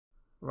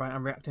Right,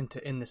 I'm reacting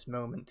to In This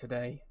Moment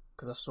today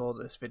because I saw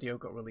that this video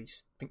got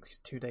released. I think it's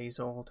 2 days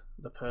old,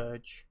 The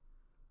Purge.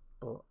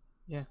 But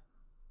yeah,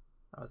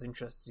 I was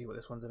interested to see what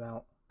this one's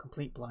about.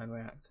 Complete blind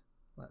react.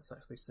 Let's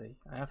actually see.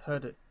 I have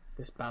heard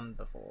this band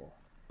before,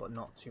 but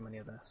not too many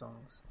of their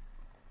songs.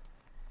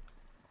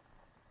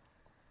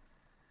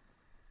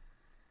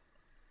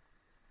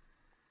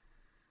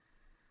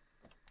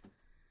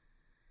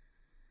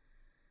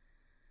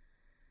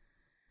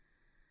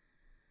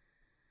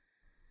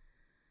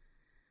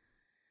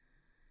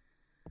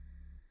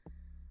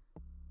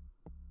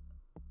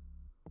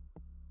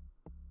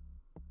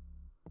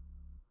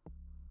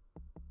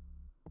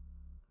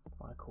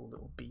 Quite a cool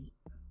little beat.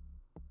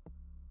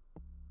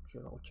 I'm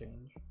sure that'll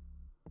change.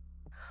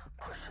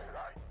 Pushing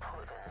like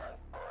pudding, like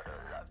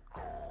butter, like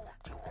gold.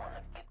 You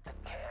wanna get the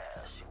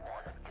cash, you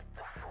wanna get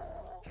the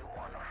fool. You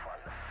wanna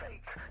find the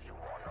fake, you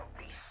wanna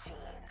be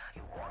seen.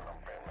 You wanna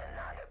blame an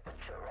addict, but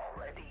you're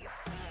already a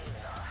fiend.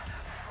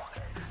 Fuck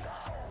it, the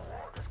whole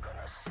world is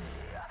gonna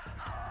see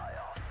high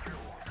off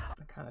fumes.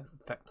 The kind of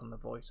effect on the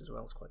voice as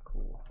well is quite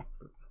cool.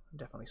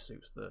 Definitely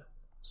suits the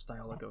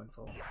style they're going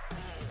for.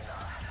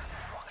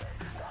 Fuck it,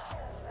 the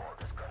whole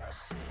world is gonna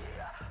see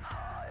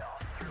high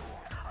off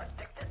fumes.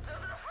 Addicted to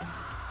the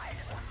fiend.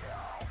 What's it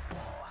all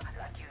for?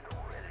 Like you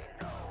don't really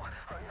know.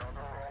 Another on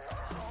the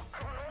hook,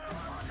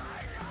 another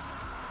night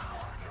now.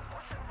 You're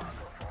pushing back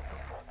and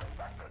forth and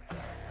back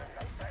again. And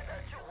they say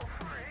that you were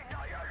free,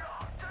 now you're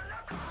locked in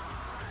a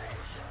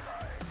cage.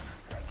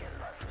 Like your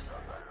life is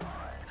on the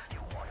line.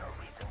 You want a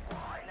reason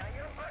why, now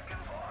you're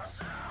begging for a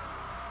sign.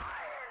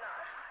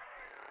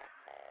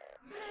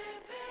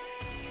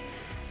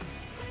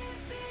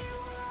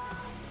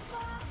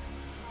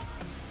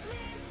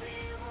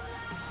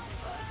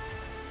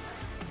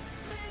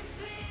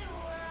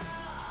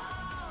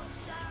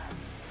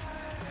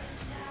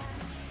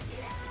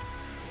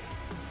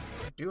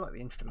 I do like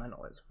the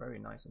instrumental. It's a very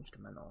nice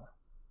instrumental,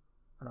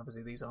 and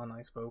obviously these are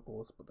nice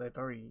vocals, but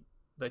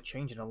they're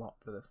changing a lot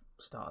for the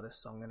start of this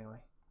song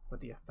anyway,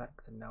 with the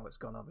effect, and now it's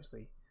gone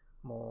obviously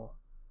more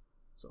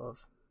sort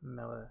of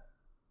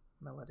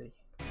melody.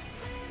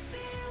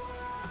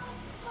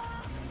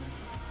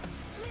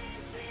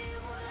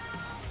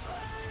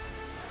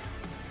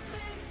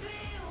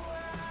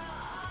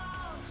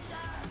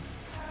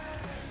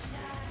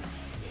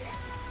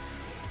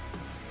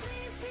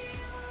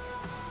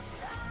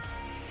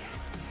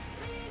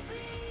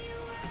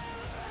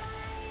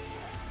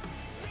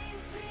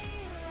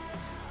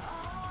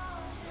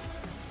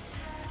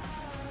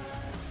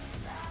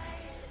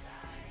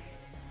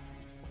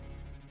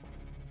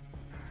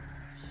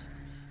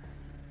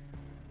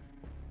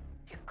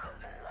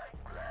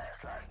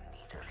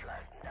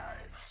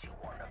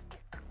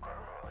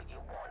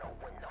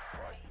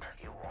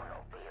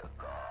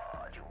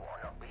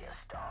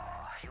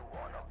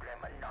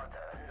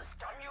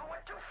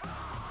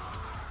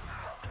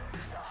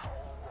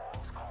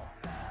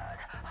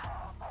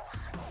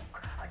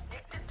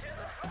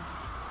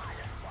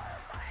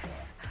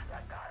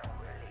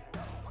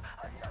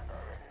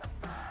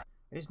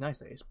 It is nice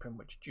that it's pretty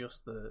much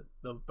just the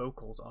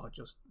vocals are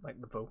just like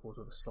the vocals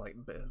with a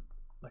slight bit of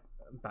like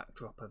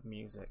backdrop of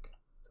music,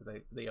 so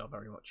they are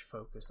very much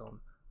focused on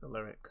the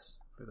lyrics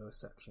through those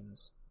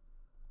sections.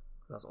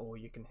 That's all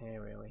you can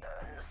hear really.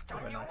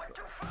 Very nice.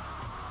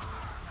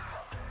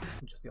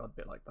 Just the odd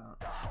bit like that.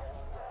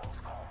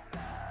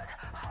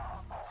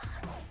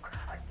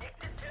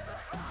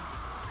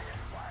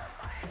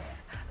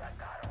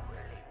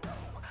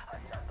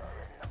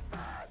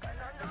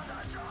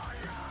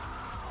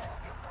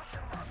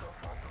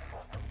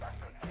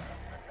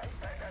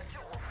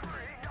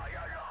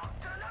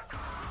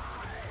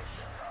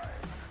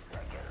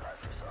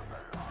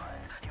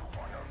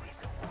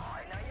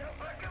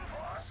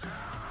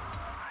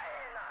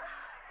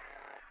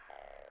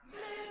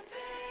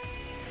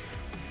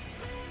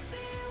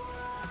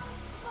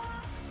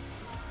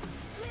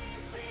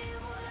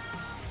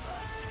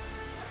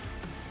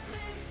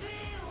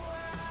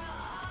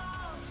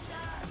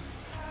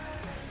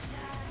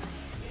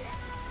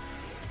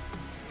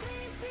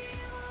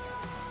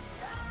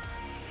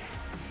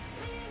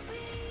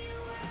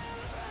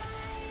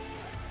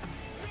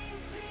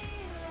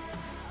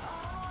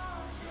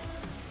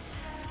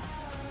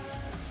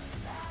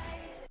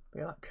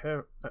 Yeah,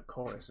 that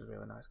chorus is a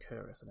really nice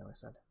chorus, I nearly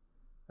said.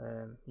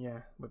 Yeah,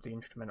 with the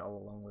instrumental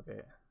along with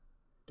it,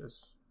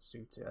 does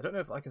suit it. I don't know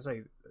if, like I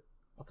say,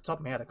 off the top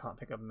of my head, I can't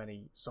think of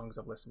many songs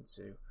I've listened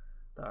to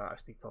that are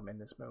actually from In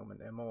This Moment.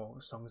 They're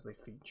more songs they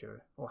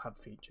feature or have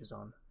features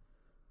on.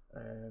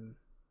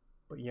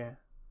 But yeah,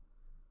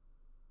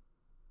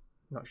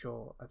 not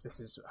sure if this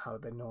is how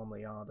they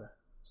normally are, the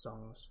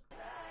songs.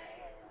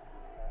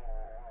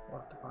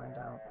 We'll have to find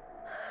out.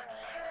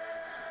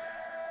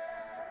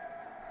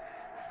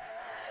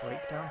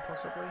 Breakdown,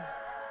 possibly?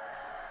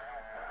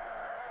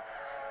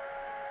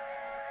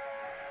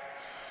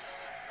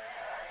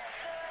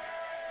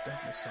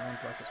 Definitely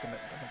sounds like it's gonna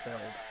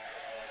build.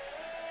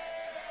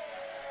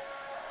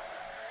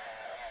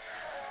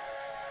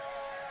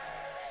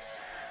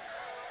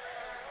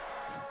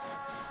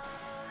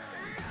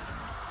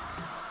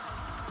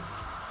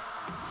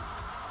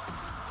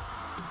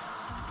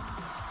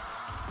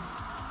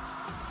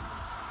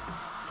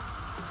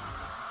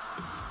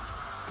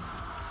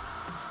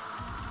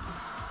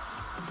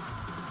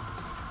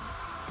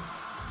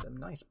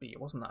 nice beat. It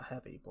wasn't that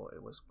heavy, but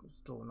it was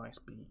still a nice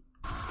beat.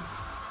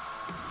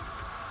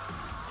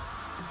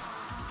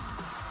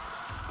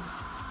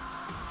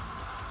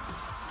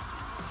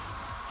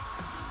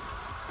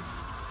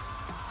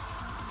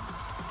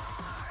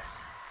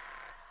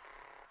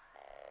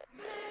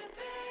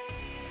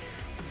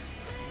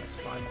 Let's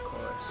find the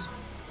chorus.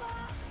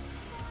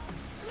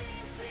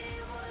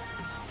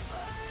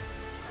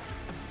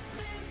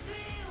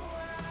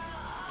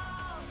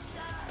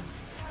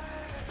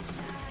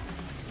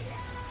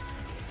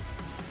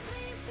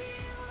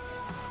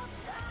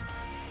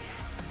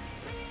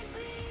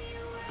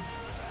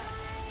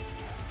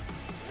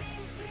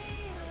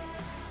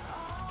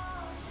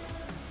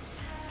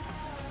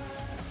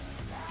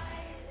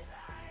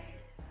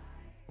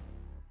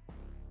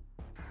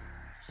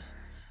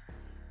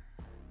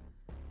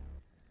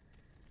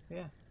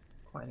 Yeah,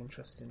 quite an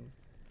interesting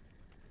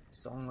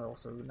song.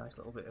 Also, a nice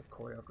little bit of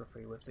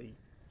choreography with the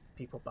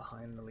people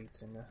behind the lead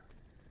singer.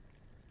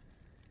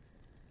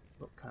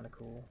 Look kind of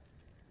cool.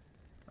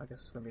 I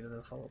guess it's going to be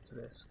another follow-up to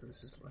this,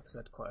 because this is, like I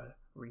said, quite a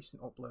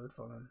recent upload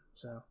from him,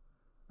 so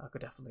I could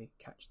definitely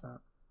catch that.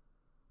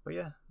 But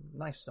yeah,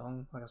 nice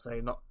song. Like I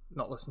say, not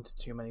listened to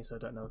too many, so I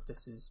don't know if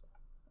this is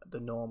the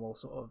normal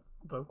sort of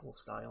vocal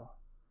style.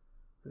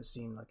 It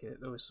seemed like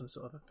there was some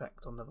sort of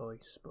effect on the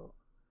voice, but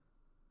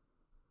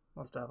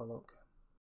I'll have to have a look.